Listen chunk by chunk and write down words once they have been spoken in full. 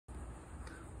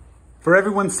For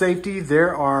everyone's safety,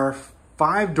 there are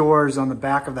 5 doors on the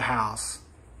back of the house.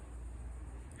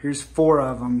 Here's 4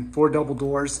 of them, 4 double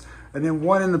doors, and then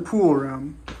 1 in the pool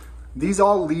room. These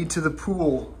all lead to the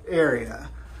pool area.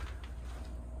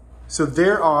 So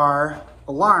there are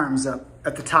alarms up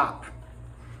at the top,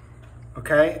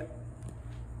 okay?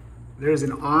 There's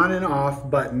an on and off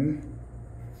button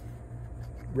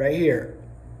right here.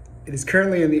 It is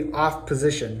currently in the off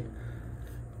position.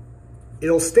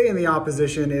 It'll stay in the off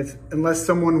position unless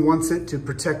someone wants it to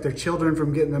protect their children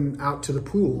from getting them out to the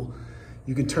pool.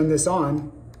 You can turn this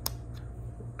on,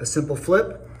 a simple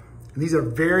flip, and these are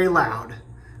very loud.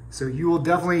 So you will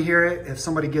definitely hear it if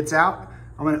somebody gets out.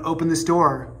 I'm gonna open this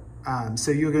door so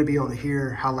you're gonna be able to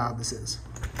hear how loud this is.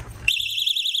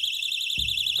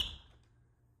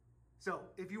 So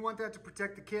if you want that to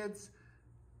protect the kids,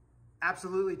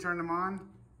 absolutely turn them on.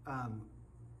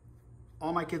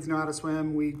 All my kids know how to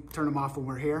swim. We turn them off when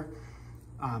we're here.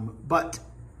 But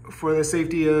for the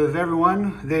safety of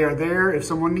everyone, they are there if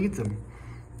someone needs them.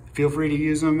 Feel free to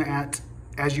use them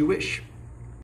as you wish.